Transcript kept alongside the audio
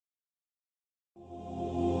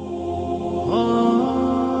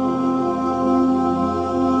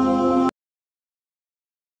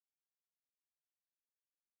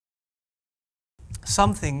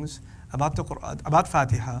some things about the Quran, about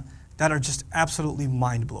Fatiha, that are just absolutely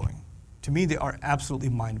mind-blowing. To me, they are absolutely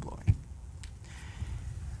mind-blowing.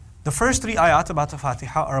 The first 3 ayat about the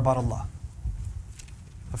Fatiha are about Allah.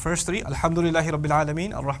 The first 3, Alhamdulillahi Rabbil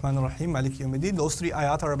Alameen, Ar-Rahman Ar-Rahim, Maliki Yawmiddin, those 3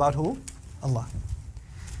 ayat are about who? Allah.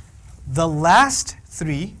 The last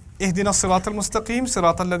 3, Ihdina Sirat al-Mustaqim,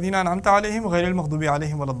 Sirat al-Ladhina an'amta alayhim, Ghayr al-Maghdubi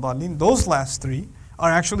alayhim wa lad-dallin, those last 3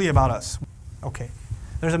 are actually about us. Okay,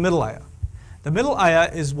 there's a middle ayah. The middle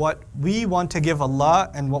ayah is what we want to give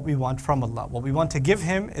Allah and what we want from Allah. What we want to give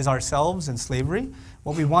Him is ourselves and slavery.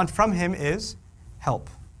 What we want from Him is help.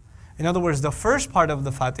 In other words, the first part of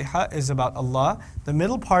the Fatiha is about Allah. The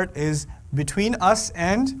middle part is between us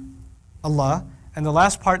and Allah. And the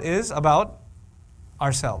last part is about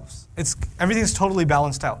ourselves. Everything's totally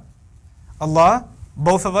balanced out. Allah,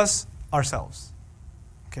 both of us, ourselves.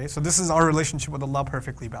 Okay, so this is our relationship with Allah,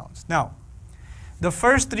 perfectly balanced. Now, the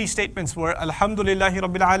first 3 statements were Alhamdulillahi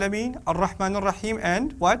Rabbil Alameen, Ar-Rahman Ar-Rahim,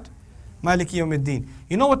 and what? Maliki Yawmiddin.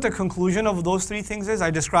 You know what the conclusion of those 3 things is? I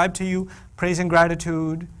described to you praise and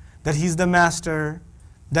gratitude, that He's the Master,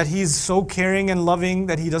 that He's so caring and loving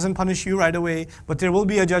that He doesn't punish you right away, but there will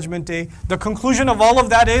be a judgment day. The conclusion of all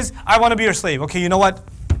of that is, I want to be your slave. Okay, you know what?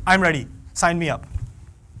 I'm ready. Sign me up.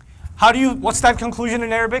 What's that conclusion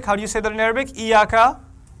in Arabic? How do you say that in Arabic? Iyaka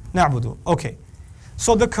na'budu. Okay.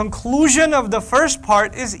 So the conclusion of the first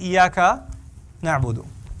part is Iyaka na'budu.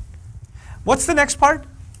 What's the next part?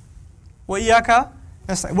 Wa iyaka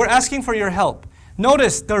nasta'in. We're asking for your help.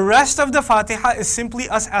 Notice, the rest of the Fatiha is simply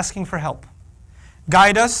us asking for help.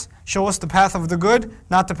 Guide us, show us the path of the good,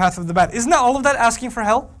 not the path of the bad. Isn't that all of that asking for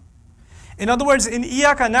help? In other words, in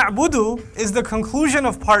Iyaka na'budu is the conclusion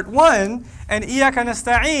of part 1, and Iyaka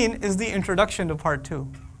nasta'in is the introduction to part 2.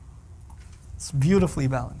 It's beautifully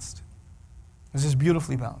balanced. This is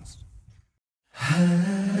beautifully balanced.